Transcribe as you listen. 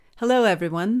Hello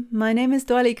everyone, my name is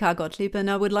Doily Gottlieb and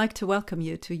I would like to welcome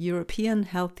you to European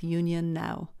Health Union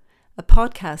Now, a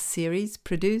podcast series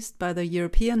produced by the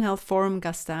European Health Forum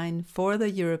Gastein for the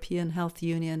European Health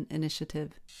Union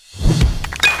Initiative.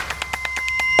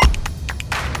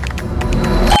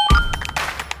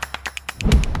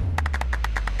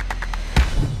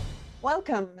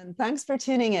 Welcome and thanks for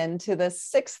tuning in to the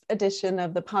 6th edition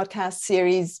of the podcast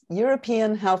series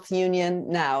European Health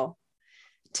Union Now.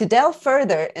 To delve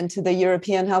further into the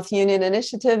European Health Union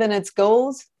Initiative and its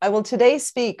goals, I will today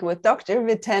speak with Dr.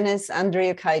 Vytenis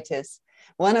Andriukaitis,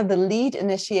 one of the lead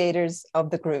initiators of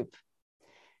the group.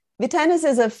 Vytenis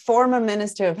is a former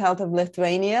Minister of Health of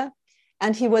Lithuania,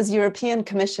 and he was European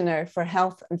Commissioner for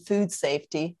Health and Food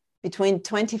Safety between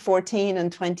 2014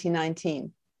 and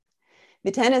 2019.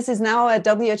 Vytenis is now a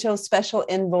WHO Special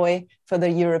Envoy for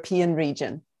the European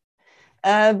region.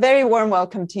 A very warm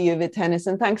welcome to you, Vytenis,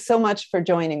 and thanks so much for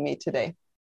joining me today.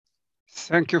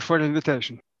 Thank you for the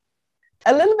invitation.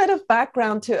 A little bit of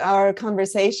background to our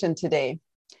conversation today.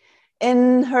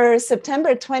 In her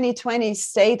September 2020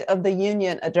 State of the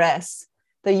Union address,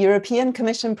 the European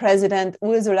Commission President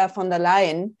Ursula von der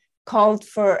Leyen called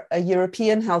for a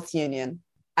European Health Union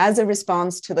as a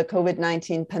response to the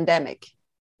COVID-19 pandemic.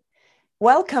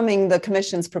 Welcoming the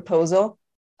Commission's proposal,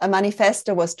 a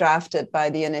manifesto was drafted by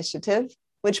the initiative,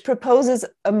 which proposes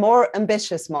a more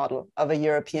ambitious model of a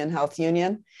European Health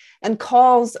Union and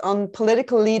calls on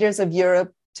political leaders of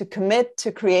Europe to commit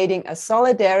to creating a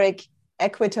solidaric,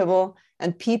 equitable,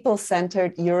 and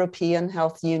people-centered European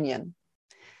Health Union.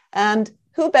 And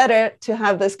who better to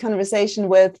have this conversation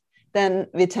with than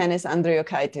Vytenis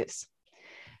Andriukaitis?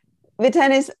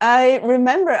 Vytenis, I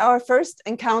remember our first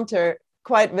encounter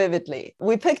quite vividly.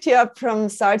 We picked you up from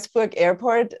Salzburg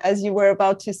Airport as you were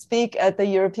about to speak at the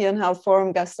European Health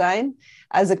Forum Gastein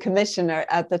as a commissioner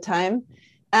at the time.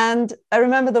 And I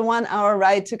remember the 1-hour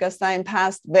ride to Gastein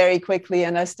passed very quickly.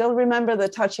 And I still remember the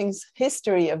touching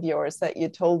history of yours that you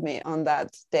told me on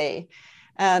that day.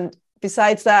 And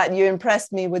besides that, you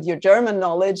impressed me with your German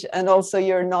knowledge and also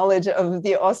your knowledge of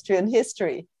the Austrian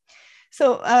history.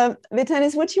 So,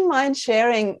 Vytenis, would you mind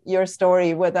sharing your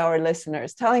story with our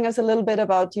listeners, telling us a little bit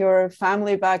about your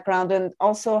family background and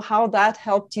also how that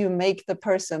helped you make the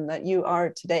person that you are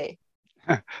today?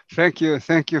 Thank you.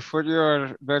 Thank you for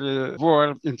your very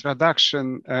warm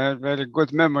introduction, very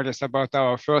good memories about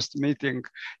our first meeting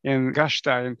in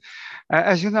Gastein.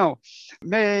 As you know,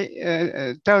 may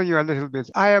I tell you a little bit.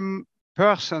 I am a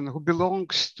person who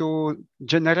belongs to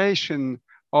generation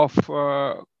of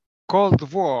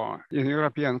Cold War in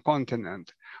European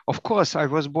continent. Of course, I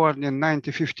was born in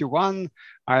 1951.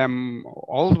 I am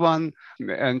old one.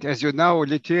 And as you know,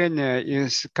 Lithuania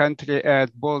is country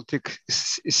at Baltic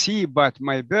Sea, but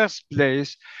my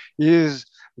birthplace is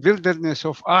wilderness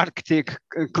of Arctic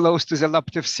close to the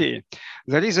Laptev Sea.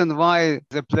 The reason why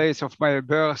the place of my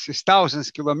birth is thousands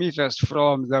of kilometers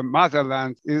from the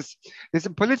motherland is a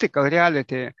political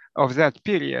reality of that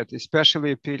period,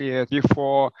 especially period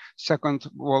before Second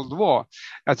World War.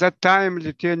 At that time,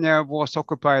 Lithuania was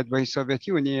occupied by Soviet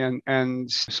Union and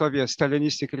Soviet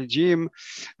Stalinistic regime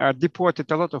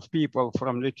deported a lot of people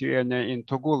from Lithuania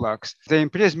into gulags. The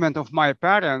imprisonment of my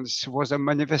parents was a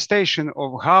manifestation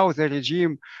of how the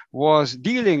regime was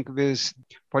dealing with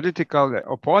political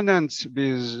opponents,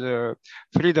 with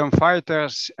freedom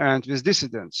fighters, and with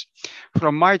dissidents.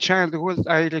 From my childhood,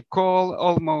 I recall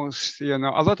almost, a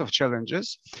lot of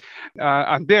challenges,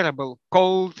 unbearable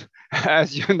cold,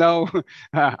 as you know,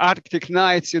 Arctic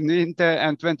nights in winter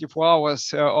and 24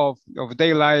 hours of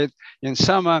daylight in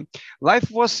summer. Life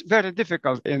was very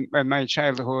difficult in my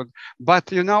childhood,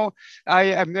 but I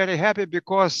am very happy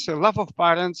because love of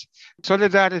parents,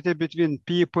 solidarity between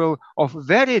people of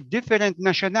very different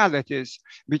nationalities,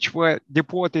 which were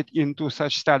deported into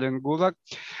such Stalin Gulag,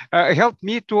 helped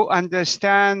me to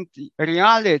understand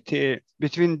reality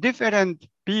between different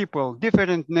people,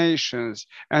 different nations,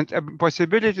 and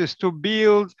possibilities to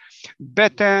build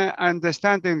better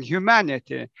understanding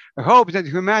humanity. I hope that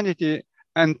humanity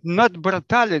and not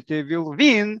brutality will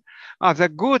win are the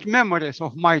good memories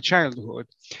of my childhood.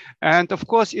 And of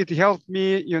course, it helped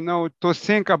me, to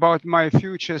think about my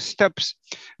future steps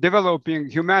developing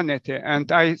humanity.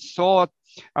 And I thought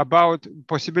about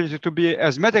possibility to be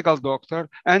as medical doctor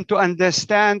and to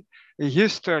understand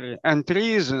history and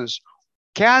reasons.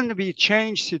 Can we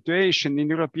change situation in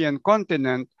European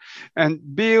continent and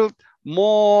build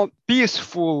more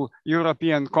peaceful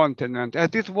European continent.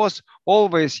 And it was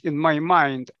always in my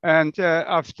mind. And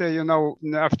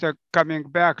after coming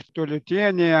back to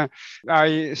Lithuania,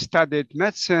 I studied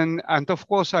medicine. And of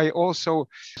course, I also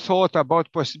thought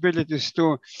about possibilities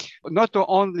to not to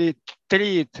only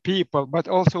treat people, but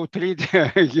also treat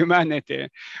humanity.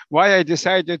 Why I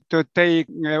decided to take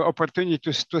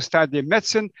opportunities to study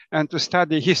medicine and to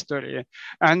study history.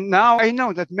 And now I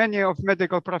know that many of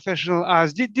medical professionals are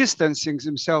distancing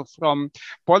themselves from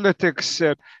politics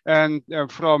and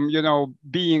from,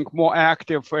 being more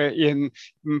active in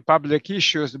public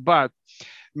issues. But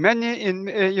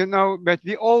but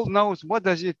we all know what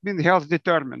does it mean, health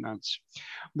determinants.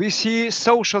 We see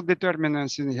social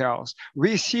determinants in health.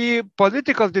 We see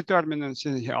political determinants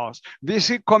in health. We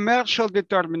see commercial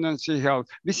determinants in health.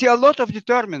 We see a lot of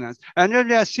determinants. And when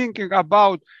we are thinking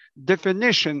about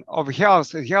definition of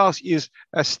health, health is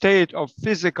a state of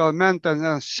physical, mental,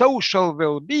 and social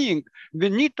well-being. We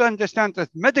need to understand that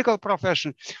medical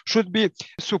profession should be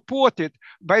supported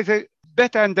by the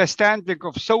better understanding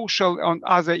of social and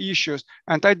other issues.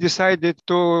 And I decided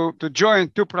to join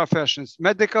two professions,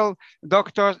 medical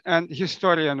doctor and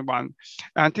historian one.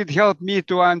 And it helped me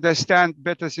to understand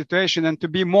better situation and to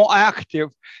be more active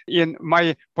in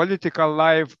my political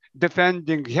life,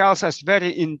 defending health as very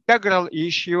integral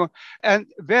issue and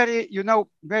very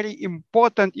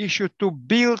important issue to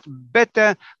build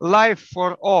better life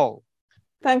for all.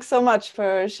 Thanks so much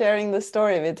for sharing the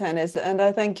story, Vytenis. And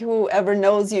I think whoever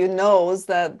knows you knows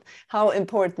that how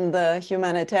important the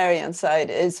humanitarian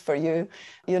side is for you.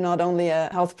 You're not only a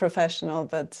health professional,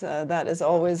 but that is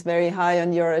always very high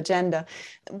on your agenda.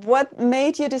 What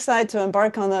made you decide to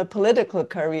embark on a political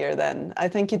career then? I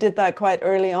think you did that quite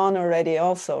early on already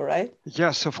also, right?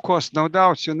 Yes, of course, no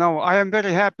doubt. I am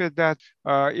very happy that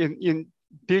in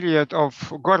period of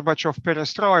Gorbachev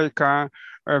perestroika,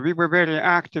 we were very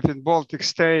active in Baltic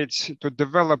states to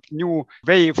develop new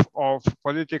wave of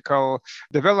political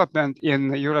development in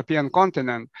the European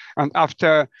continent. And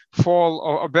after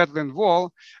fall of Berlin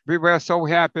Wall, we were so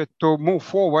happy to move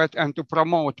forward and to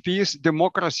promote peace,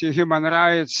 democracy, human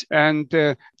rights, and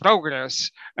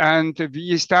progress. And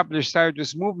we established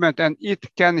this movement, and it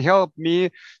can help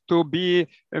me to be,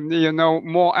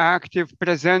 more active,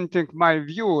 presenting my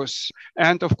views.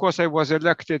 And of course, I was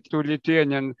elected to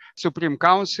Lithuanian Supreme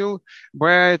Council,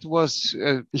 where it was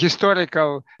a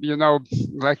historical,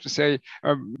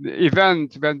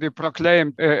 event when we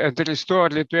proclaimed and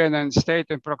restored Lithuanian state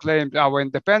and proclaimed our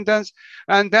independence.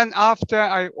 And then after,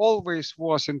 I always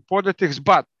was in politics,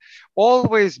 but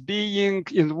always being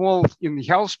involved in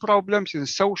health problems, in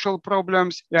social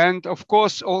problems, and of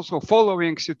course also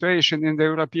following situation in the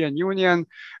European Union.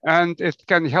 And it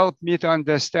can help me to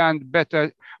understand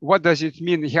better what does it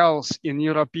mean health in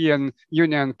European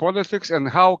Union politics and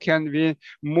how can we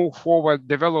move forward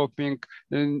developing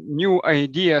new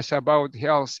ideas about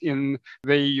health in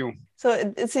the EU. So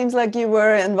it seems like you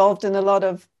were involved in a lot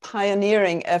of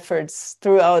pioneering efforts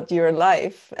throughout your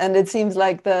life. And it seems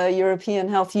like the European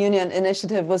Health Union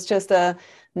initiative was just a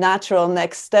natural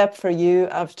next step for you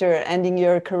after ending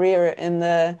your career in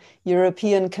the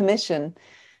European Commission.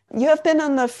 You have been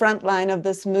on the front line of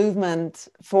this movement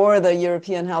for the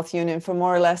European Health Union for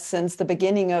more or less since the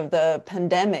beginning of the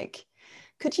pandemic.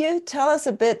 Could you tell us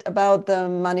a bit about the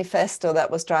manifesto that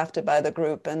was drafted by the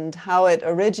group and how it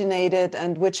originated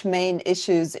and which main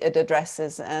issues it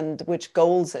addresses and which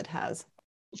goals it has?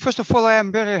 First of all, I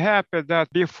am very happy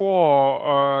that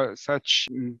before such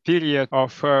period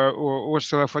of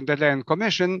Ursula von der Leyen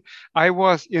Commission, I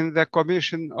was in the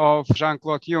commission of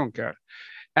Jean-Claude Juncker.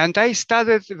 And I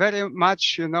studied very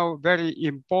much, very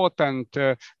important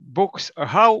books.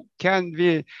 How can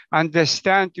we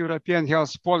understand European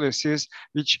health policies,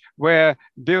 which were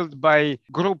built by a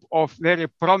group of very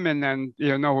prominent,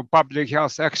 public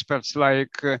health experts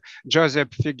like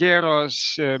Joseph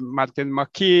Figueros, Martin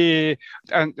McKee,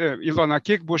 and Ilona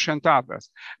Kickbush and others.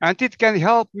 And it can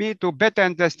help me to better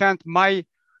understand my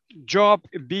job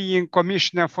being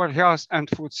Commissioner for Health and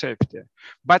Food Safety.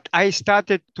 But I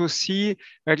started to see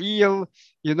real,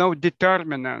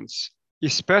 determinants,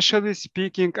 especially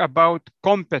speaking about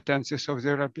competences of the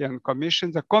European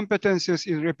Commission. The competences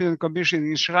in the European Commission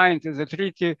enshrined in the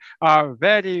treaty are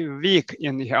very weak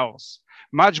in health.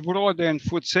 Much broader in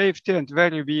food safety and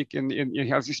very weak in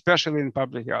health, especially in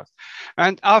public health.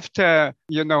 And after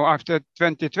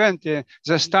 2020,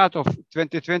 the start of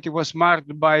 2020 was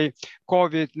marked by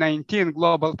COVID-19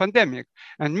 global pandemic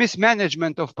and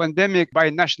mismanagement of pandemic by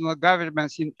national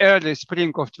governments in early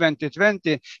spring of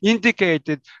 2020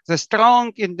 indicated the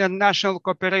strong international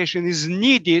cooperation is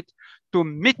needed to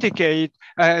mitigate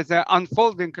the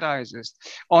unfolding crisis.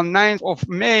 On 9th of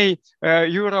May,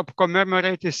 Europe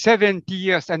commemorated 70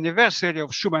 years anniversary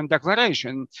of Schuman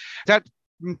Declaration that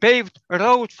paved a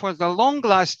road for the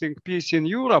long-lasting peace in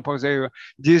Europe.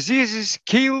 Diseases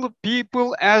kill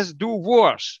people as do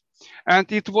wars.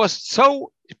 And it was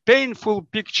so painful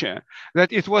picture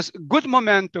that it was good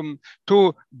momentum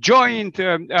to join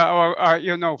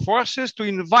our forces, to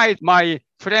invite my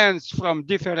friends from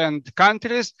different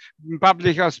countries,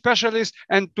 public health specialists,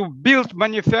 and to build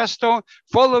manifesto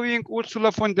following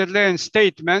Ursula von der Leyen's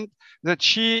statement that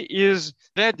she is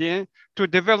ready to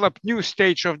develop new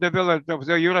stage of development of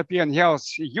the European Health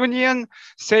Union,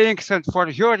 saying that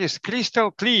for her is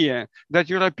crystal clear that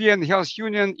European Health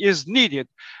Union is needed.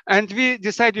 And we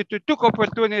decided to take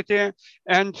opportunity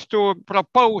and to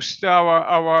propose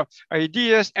our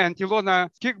ideas. And Ilona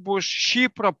Kickbush, she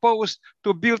proposed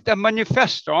to build a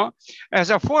manifesto as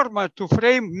a format to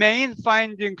frame main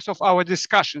findings of our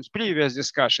discussions, previous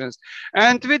discussions.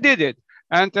 And we did it.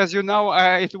 And as you know,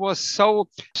 it was so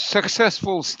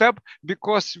successful step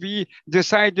because we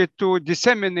decided to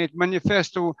disseminate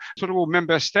manifesto through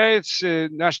member states,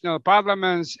 national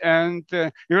parliaments, and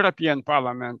European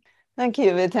Parliament. Thank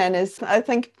you, Vytenis. I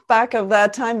think back of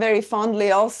that time very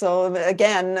fondly also.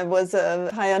 Again, it was a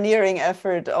pioneering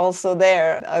effort also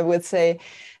there, I would say.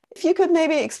 If you could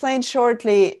maybe explain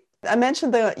shortly, I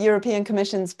mentioned the European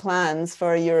Commission's plans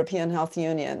for a European Health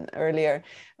Union earlier.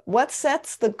 What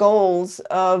sets the goals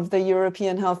of the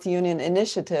European Health Union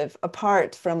initiative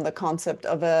apart from the concept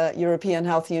of a European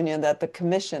Health Union that the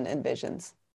Commission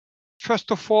envisions?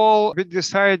 First of all, we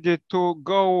decided to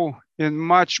go in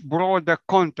much broader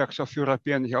context of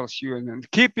European Health Union,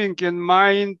 keeping in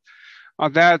mind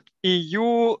that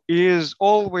EU is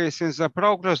always in the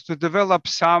progress to develop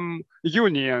some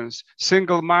unions,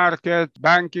 single market,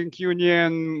 banking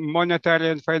union, monetary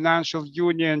and financial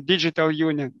union, digital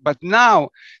union. But now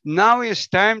is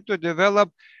time to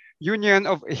develop Union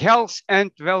of Health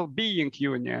and Well-being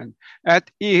Union. And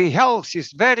health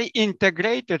is very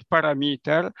integrated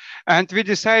parameter, and we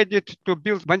decided to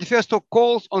build manifesto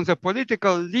calls on the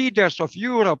political leaders of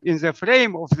Europe in the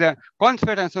frame of the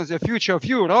Conference on the Future of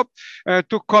Europe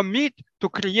to commit to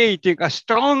creating a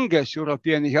strongest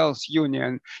European Health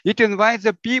Union. It invites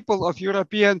the people of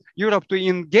Europe to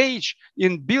engage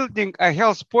in building a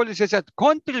health policy that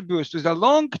contributes to the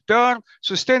long-term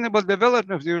sustainable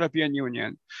development of the European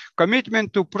Union.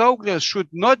 Commitment to progress should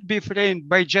not be framed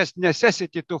by just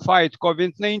necessity to fight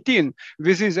COVID-19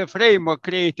 within the framework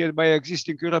created by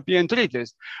existing European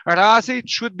treaties. Rather, it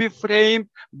should be framed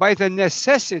by the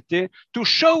necessity to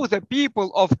show the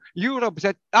people of Europe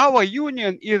that our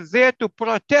union is there to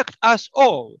protect us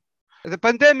all. The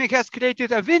pandemic has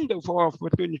created a window for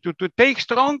opportunity to take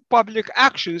strong public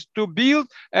actions to build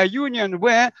a union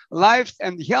where life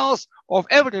and health of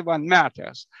everyone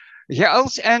matters.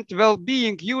 Health and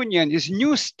well-being union is a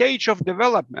new stage of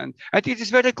development, and it is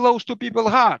very close to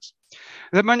people's hearts.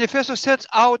 The manifesto sets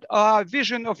out a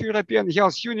vision of European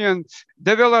Health Union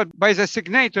developed by the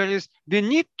signatories. We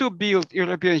need to build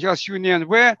European Health Union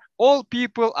where all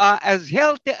people are as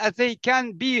healthy as they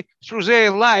can be through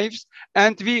their lives,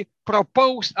 and we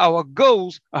propose our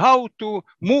goals, how to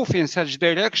move in such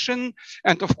direction.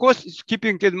 And of course,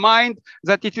 keeping in mind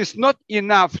that it is not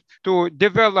enough to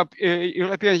develop a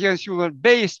European Health Union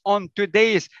based on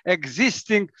today's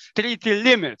existing treaty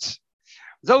limits.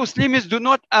 Those limits do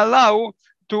not allow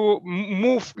to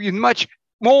move in much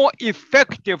more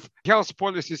effective health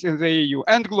policies in the EU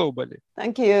and globally.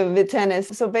 Thank you,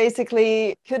 Vytenis. So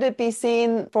basically, could it be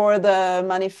seen for the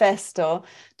manifesto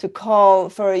to call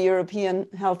for a European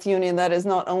Health Union that is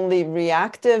not only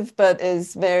reactive, but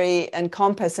is very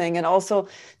encompassing and also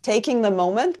taking the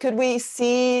moment? Could we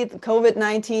see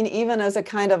COVID-19 even as a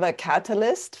kind of a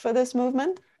catalyst for this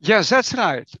movement? Yes, that's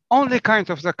right. Only kind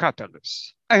of the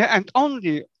catalyst and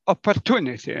only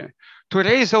opportunity to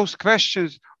raise those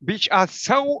questions which are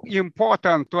so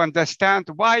important to understand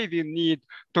why we need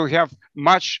to have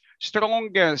much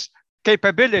stronger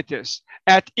capabilities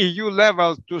at EU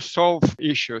level to solve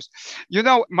issues. You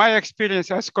know, my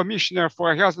experience as Commissioner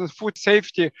for Health and Food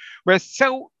Safety was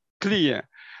so clear.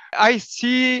 I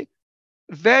see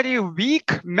very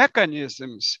weak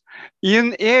mechanisms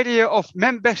in area of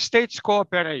member states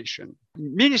cooperation.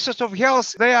 Ministers of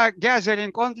health, they are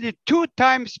gathering only 2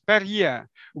 times per year.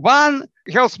 One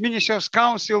health ministers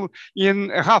council in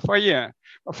half a year,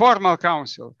 a formal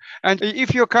council. And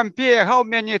if you compare how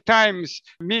many times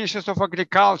ministers of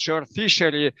agriculture,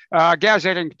 fishery are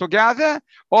gathering together,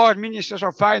 or ministers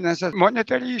of finance and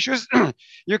monetary issues,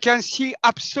 you can see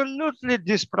absolutely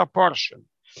disproportion.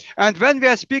 And when we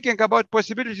are speaking about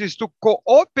possibilities to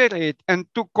cooperate and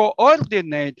to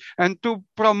coordinate and to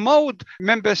promote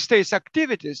member states'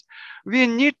 activities, we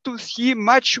need to see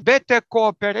much better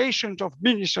cooperation of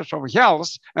ministers of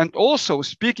health, and also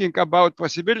speaking about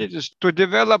possibilities to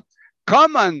develop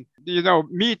common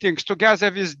meetings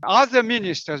together with other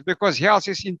ministers, because health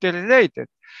is interrelated.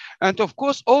 And of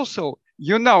course also,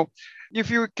 if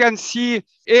you can see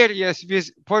areas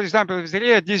with, for example, with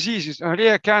rare diseases or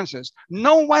rare cancers,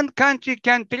 no one country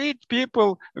can treat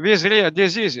people with rare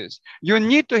diseases. You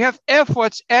need to have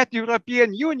efforts at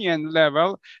European Union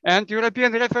level, and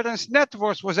European reference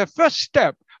networks was a first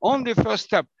step, only first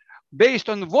step, based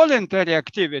on voluntary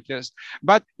activities,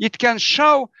 but it can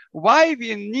show why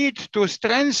we need to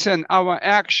strengthen our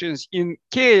actions in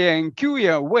care and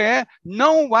cure, where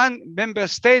no one member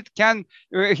state can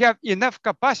have enough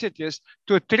capacities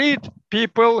to treat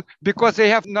people because they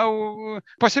have no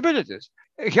possibilities.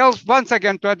 Health, once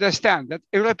again, to understand that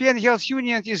European Health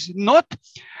Union is not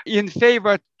in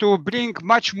favor to bring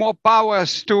much more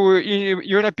powers to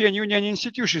European Union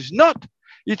institutions. Not.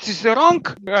 It is the wrong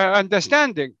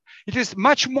understanding. It is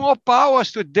much more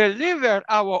powers to deliver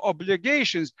our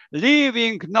obligations,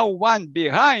 leaving no one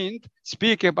behind,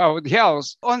 speak about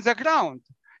health, on the ground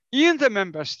in the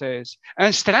member states,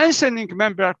 and strengthening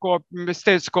member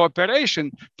states'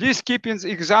 cooperation. Please keep in the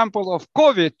example of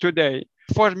COVID today.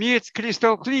 For me, it's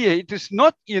crystal clear. It is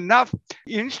not enough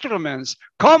instruments,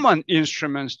 common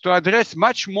instruments, to address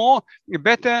much more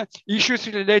better issues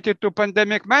related to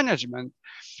pandemic management.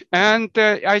 And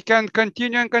I can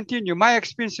continue and continue. My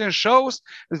experience shows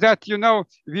that,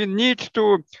 we need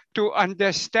to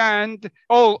understand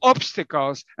all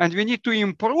obstacles, and we need to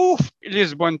improve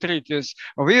Lisbon treaties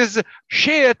with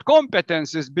shared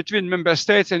competences between member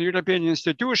states and European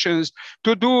institutions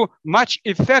to do much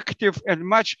effective and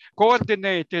much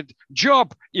coordinated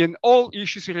job in all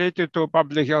issues related to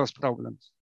public health problems.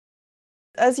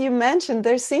 As you mentioned,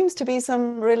 there seems to be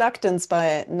some reluctance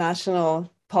by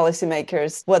national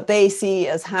policymakers, what they see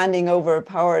as handing over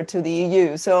power to the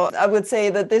EU. So I would say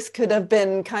that this could have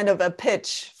been kind of a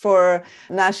pitch for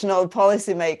national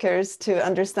policymakers to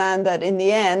understand that in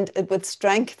the end, it would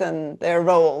strengthen their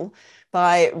role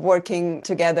by working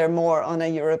together more on a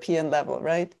European level,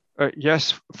 right?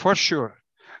 Yes, for sure.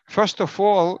 First of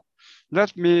all,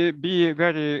 let me be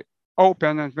very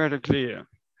open and very clear.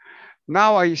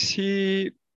 Now I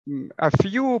see a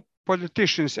few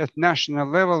politicians at national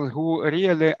level who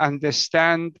really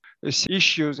understand these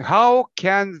issues. How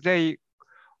can they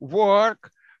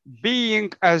work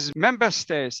being as member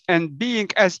states and being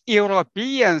as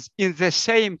Europeans in the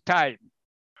same time?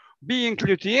 Being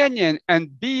Lithuanian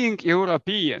and being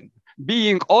European,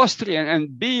 being Austrian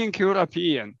and being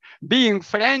European, being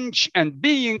French and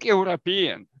being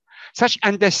European. Such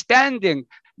understanding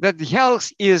that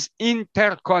health is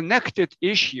interconnected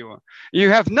issue. You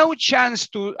have no chance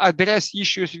to address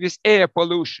issues with air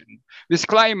pollution, with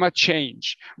climate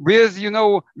change, with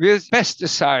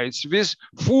pesticides, with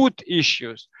food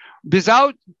issues,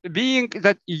 without being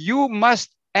that you must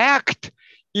act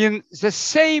in the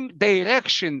same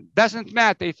direction. Doesn't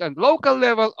matter it's on local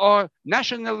level or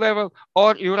national level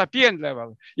or European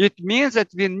level. It means that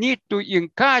we need to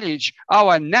encourage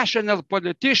our national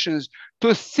politicians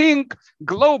to think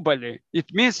globally.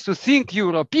 It means to think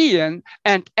European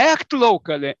and act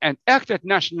locally and act at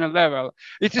national level.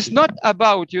 It is not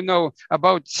about,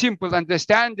 about simple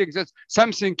understanding that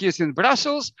something is in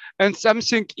Brussels and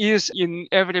something is in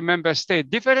every member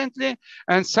state differently.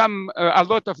 And a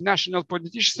lot of national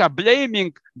politicians are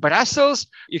blaming Brussels,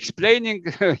 explaining,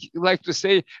 like to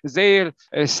say, their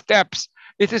steps.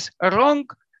 It is wrong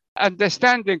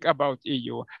understanding about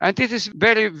EU. And it is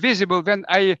very visible when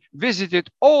I visited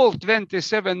all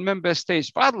 27 member states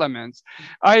parliaments.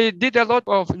 I did a lot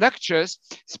of lectures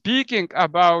speaking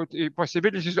about the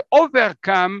possibilities to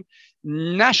overcome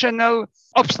national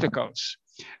obstacles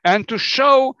and to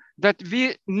show that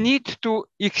we need to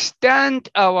extend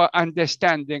our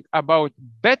understanding about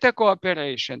better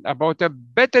cooperation, about a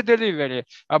better delivery,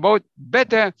 about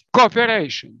better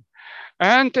cooperation.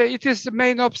 And it is the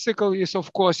main obstacle is,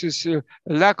 of course, is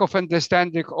lack of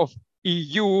understanding of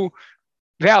EU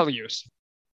values.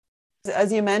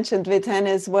 As you mentioned,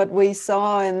 Vytenis, what we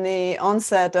saw in the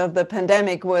onset of the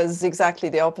pandemic was exactly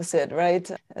the opposite, right?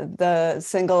 The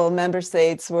single member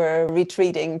states were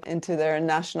retreating into their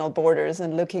national borders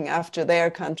and looking after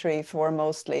their country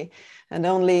foremostly. And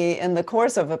only in the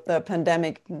course of the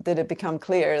pandemic did it become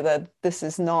clear that this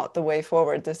is not the way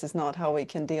forward. This is not how we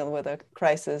can deal with a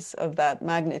crisis of that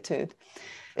magnitude.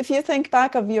 If you think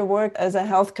back of your work as a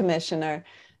health commissioner,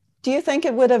 Do you think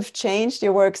it would have changed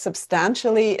your work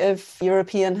substantially if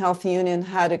European Health Union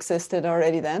had existed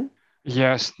already then?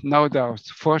 Yes, no doubt,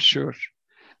 for sure.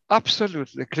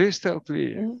 Absolutely, crystal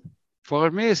clear. Mm-hmm.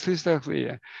 For me, it's crystal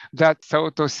clear that, so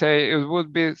to say, it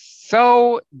would be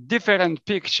so different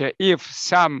picture if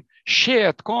some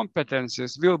shared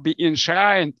competencies will be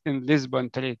enshrined in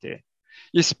Lisbon Treaty,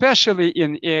 especially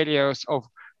in areas of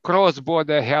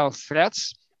cross-border health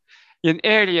threats, in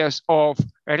areas of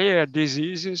rare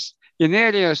diseases, in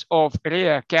areas of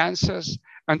rare cancers,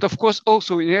 and of course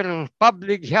also in areas of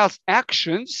public health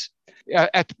actions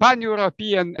at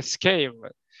pan-European scale.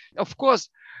 Of course,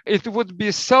 it would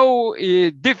be so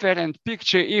different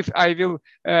picture if I will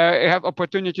have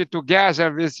opportunity to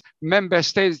gather with member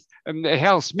states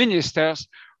health ministers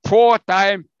 4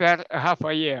 times per half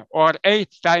a year or 8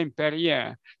 times per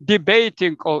year,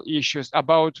 debating all issues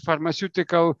about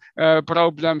pharmaceutical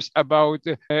problems, about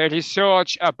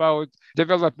research, about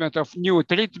development of new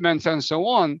treatments and so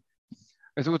on.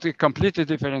 It would be a completely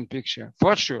different picture,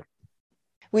 for sure.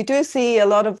 We do see a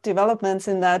lot of developments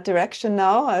in that direction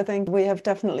now. I think we have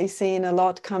definitely seen a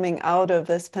lot coming out of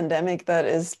this pandemic that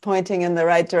is pointing in the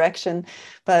right direction.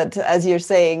 But as you're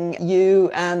saying,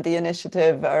 you and the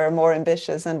initiative are more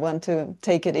ambitious and want to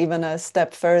take it even a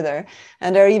step further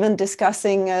and are even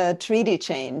discussing a treaty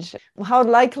change. How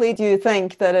likely do you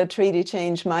think that a treaty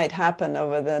change might happen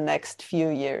over the next few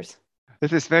years?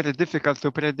 It is very difficult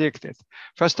to predict it.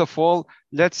 First of all,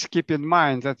 let's keep in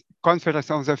mind that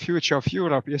Conference on the Future of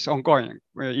Europe is an ongoing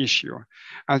issue.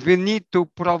 And we need to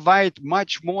provide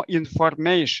much more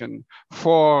information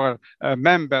for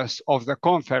members of the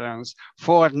conference,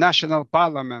 for national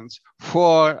parliaments,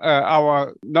 for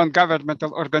our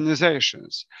non-governmental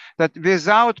organizations, that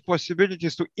without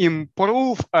possibilities to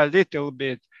improve a little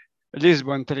bit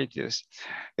Lisbon treaties,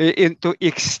 to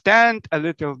extend a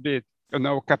little bit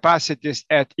capacities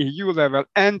at EU level,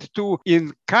 and to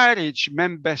encourage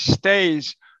member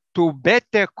states to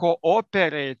better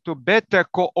cooperate, to better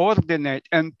coordinate,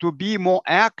 and to be more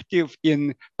active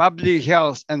in public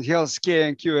health and healthcare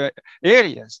and cure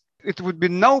areas. It would be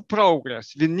no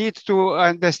progress. We need to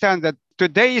understand that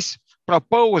today's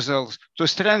proposals to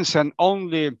strengthen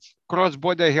only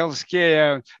cross-border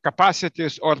healthcare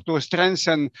capacities or to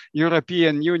strengthen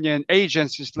European Union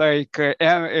agencies like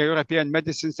European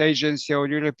Medicines Agency or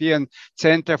European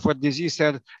Center for Disease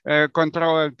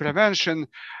Control and Prevention,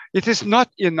 it is not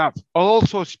enough.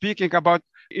 Also speaking about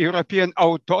European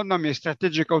autonomy,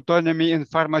 strategic autonomy in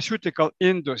pharmaceutical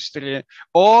industry,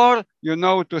 or,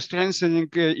 to strengthening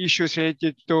issues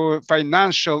related to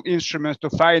financial instruments to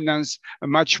finance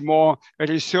much more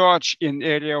research in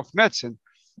area of medicine.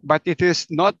 But it is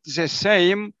not the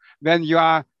same when you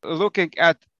are looking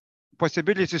at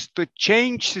possibilities to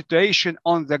change situation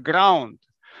on the ground.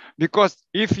 Because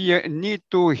if you need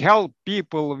to help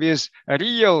people with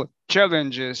real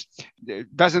challenges,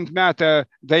 it doesn't matter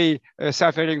they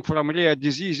suffering from rare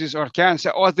diseases or cancer,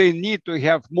 or they need to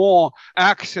have more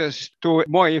access to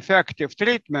more effective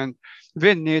treatment,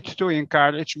 we need to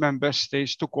encourage member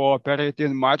states to cooperate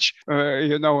in much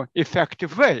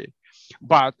effective way.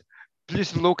 But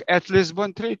please look at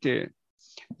Lisbon Treaty.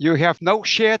 You have no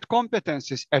shared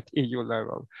competencies at EU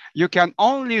level. You can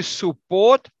only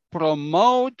support,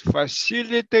 promote,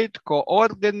 facilitate,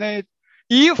 coordinate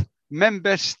if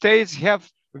member states have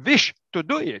wish to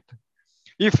do it.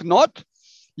 If not,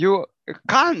 you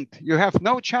can't, you have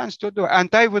no chance to do.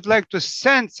 And I would like to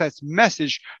send such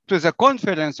message to the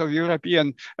Conference of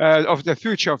of the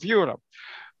Future of Europe.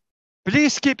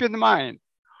 Please keep in mind,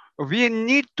 we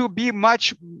need to be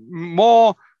much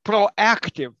more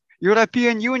proactive.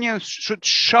 European Union should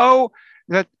show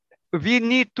that we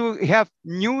need to have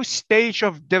new stage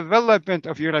of development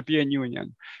of European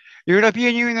Union.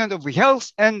 European Union of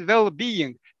health and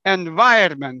well-being,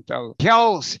 environmental,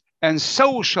 health, and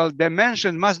social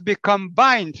dimension must be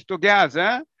combined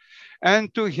together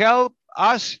and to help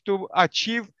us to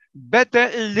achieve better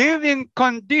living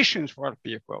conditions for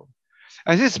people.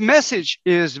 And this message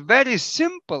is very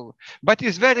simple, but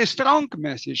it's very strong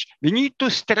message. We need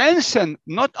to strengthen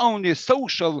not only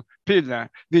social pillar,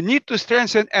 we need to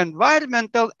strengthen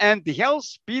environmental and health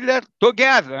pillar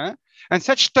together. And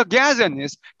such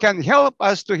togetherness can help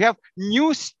us to have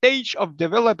new stage of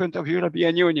development of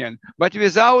European Union. But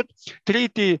without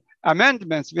treaty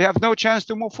amendments, we have no chance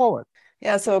to move forward.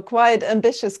 Yeah, so quite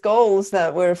ambitious goals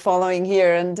that we're following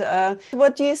here. And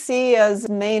what do you see as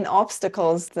main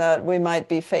obstacles that we might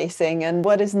be facing, and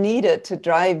what is needed to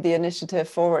drive the initiative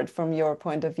forward from your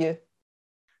point of view?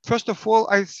 First of all,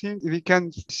 I think we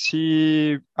can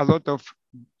see a lot of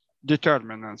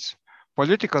determinants,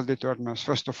 political determinants,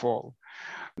 first of all.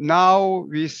 Now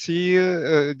we see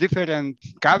different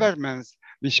governments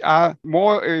which are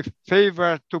more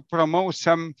favored to promote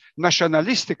some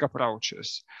nationalistic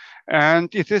approaches.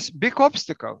 And it is a big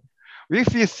obstacle.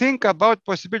 If we think about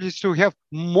possibilities to have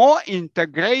more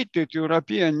integrated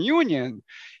European Union,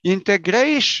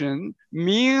 integration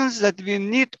means that we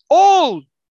need all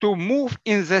to move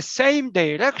in the same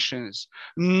directions,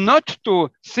 not to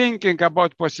thinking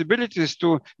about possibilities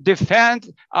to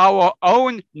defend our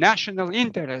own national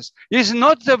interests. Is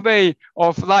not the way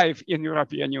of life in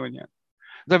European Union.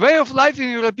 The way of life in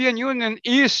European Union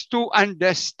is to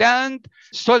understand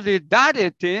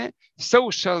solidarity,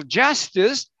 social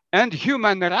justice, and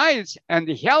human rights, and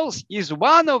health is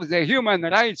one of the human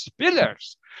rights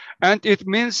pillars. And it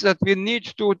means that we need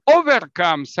to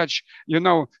overcome such,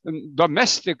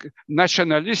 domestic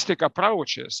nationalistic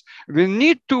approaches. We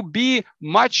need to be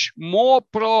much more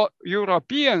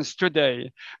pro-Europeans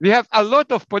today. We have a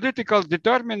lot of political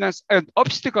determinants and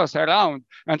obstacles around,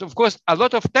 and of course, a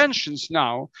lot of tensions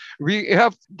now. We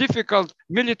have difficult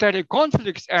military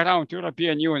conflicts around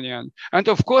European Union. And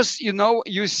of course,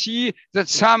 you see that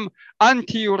some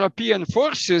anti-European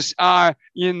forces are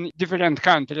in different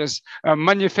countries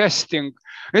manifesting.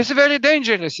 It's a very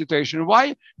dangerous situation.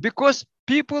 Why? Because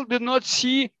people do not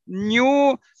see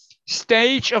new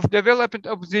stage of development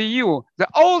of the EU. The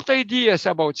old ideas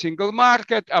about single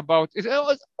market,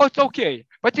 it's okay,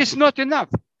 but it's not enough.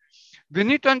 We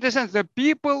need to understand that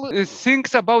people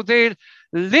think about their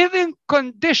living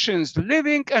conditions,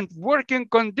 living and working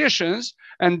conditions,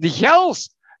 and the health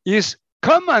is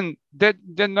common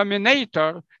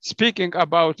denominator speaking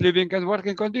about living and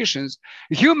working conditions.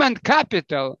 Human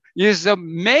capital is the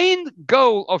main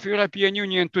goal of European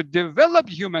Union, to develop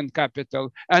human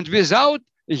capital. And without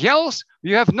health,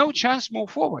 you have no chance to move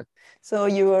forward. So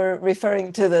you are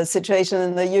referring to the situation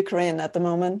in the Ukraine at the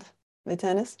moment,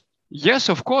 Vytenis? Yes,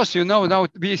 of course. Now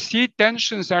we see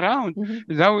tensions around.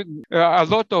 Now a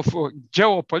lot of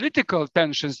geopolitical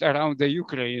tensions around the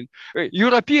Ukraine.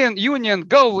 European Union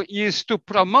goal is to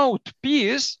promote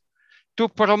peace, to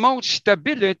promote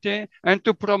stability, and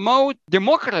to promote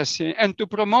democracy, and to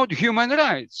promote human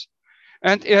rights.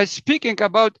 And speaking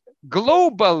about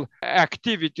global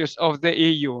activities of the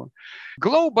EU,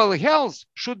 global health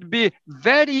should be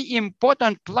very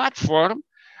important platform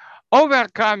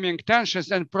overcoming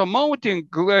tensions and promoting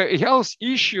health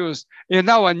issues in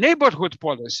our neighborhood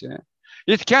policy.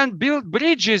 It can build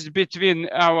bridges between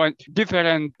our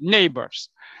different neighbors.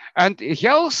 And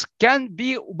health can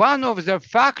be one of the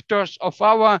factors of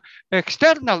our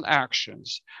external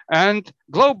actions. And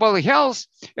global health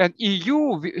and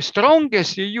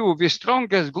strongest EU with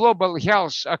strongest global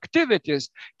health activities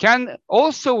can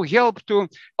also help to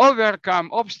overcome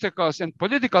obstacles and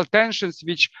political tensions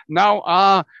which now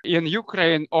are in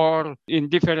Ukraine or in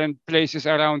different places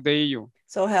around the EU.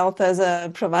 So health as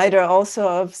a provider also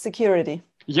of security.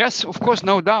 Yes, of course,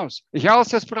 no doubt.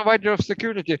 Health as provider of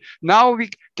security. Now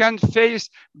we can face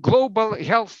global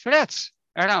health threats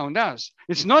around us.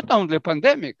 It's not only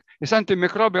pandemic. It's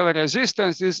antimicrobial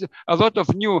resistance. It's a lot of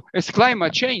it's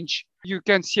climate change. You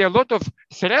can see a lot of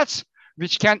threats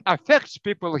which can affect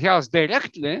people's health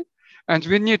directly. And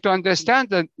we need to understand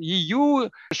that EU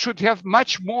should have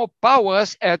much more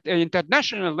powers at an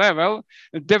international level,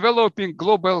 developing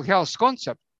global health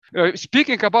concept.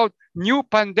 Speaking about new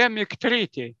pandemic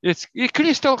treaty, it's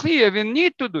crystal clear. We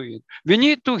need to do it. We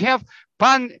need to have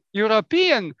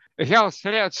pan-European health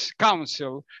threats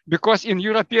council, because in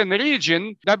European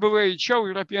region, WHO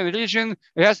European region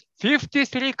has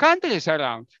 53 countries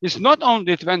around. It's not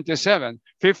only 27,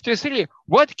 53.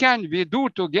 What can we do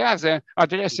together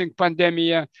addressing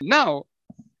pandemic now?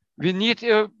 We need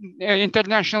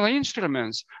international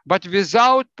instruments, but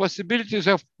without possibilities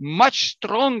of much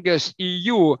strongest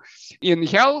EU in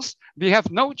health, we have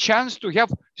no chance to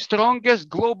have strongest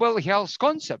global health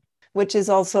concept. Which is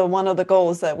also one of the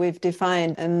goals that we've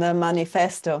defined in the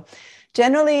manifesto.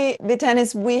 Generally,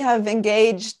 Vytenis, we have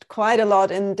engaged quite a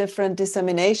lot in different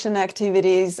dissemination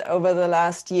activities over the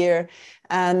last year.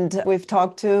 And we've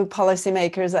talked to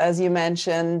policymakers, as you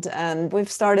mentioned, and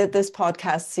we've started this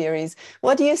podcast series.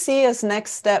 What do you see as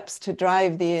next steps to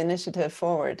drive the initiative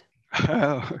forward?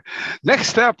 Next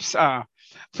steps are,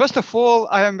 first of all,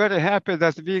 I am very happy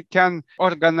that we can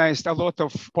organize a lot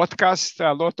of podcasts,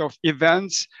 a lot of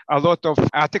events, a lot of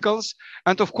articles.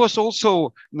 And of course,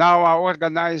 also now are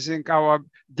organizing our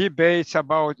debates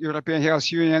about European Health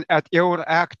Union at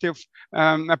EURACTIV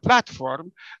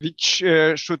platform, which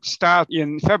should start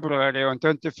in February, on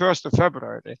 21st of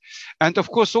February. And of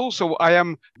course, also, I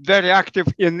am very active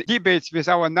in debates with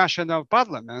our national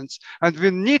parliaments, and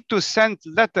we need to send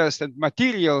letters and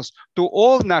materials to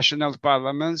all national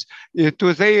parliaments parliaments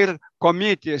to their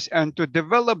committees and to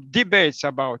develop debates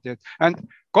about it. And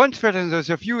Conference of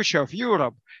the Future of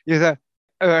Europe is a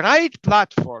right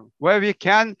platform where we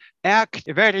can act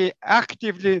very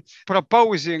actively,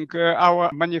 proposing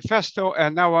our manifesto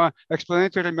and our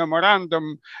explanatory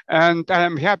memorandum. And I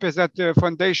am happy that the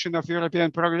Foundation of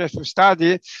European Progressive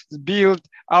Study built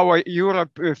our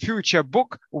Europe Future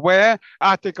book, where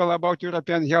article about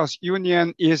European Health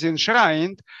Union is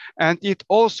enshrined, and it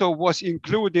also was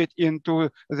included into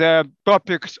the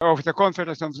topics of the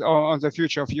Conference on the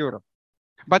Future of Europe.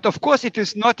 But of course, it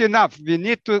is not enough. We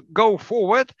need to go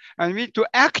forward and we need to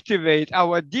activate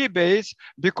our debates,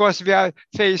 because we are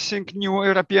facing new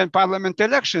European Parliament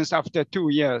elections after 2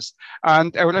 years.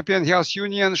 And European Health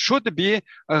Union should be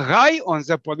high on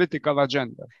the political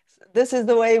agenda. This is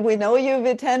the way we know you,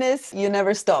 Vytenis. You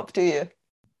never stop, do you?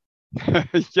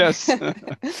 Yes.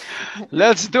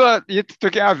 Let's do it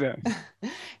together.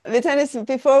 Vytenis,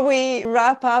 before we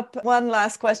wrap up, one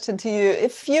last question to you.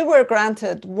 If you were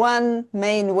granted one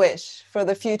main wish for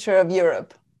the future of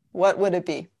Europe, what would it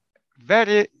be?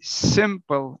 Very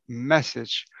simple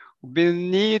message. We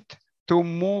need to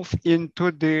move into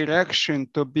direction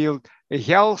to build a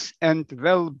health and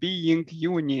well-being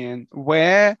union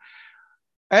where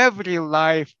every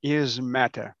life is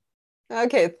matter.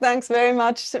 Okay, thanks very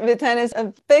much, Vytenis.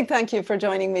 A big thank you for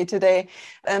joining me today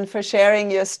and for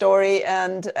sharing your story,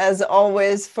 and as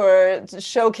always for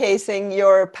showcasing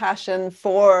your passion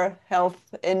for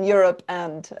health in Europe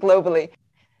and globally.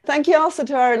 Thank you also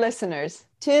to our listeners.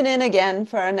 Tune in again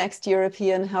for our next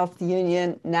European Health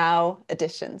Union Now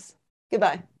editions.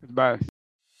 Goodbye. Goodbye.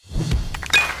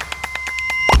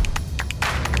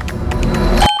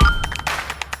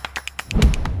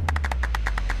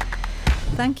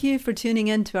 Thank you for tuning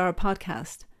in to our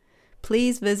podcast.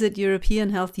 Please visit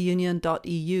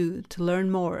europeanhealthunion.eu to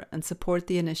learn more and support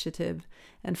the initiative,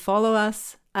 and follow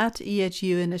us at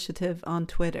EHU Initiative on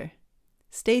Twitter.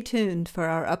 Stay tuned for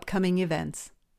our upcoming events.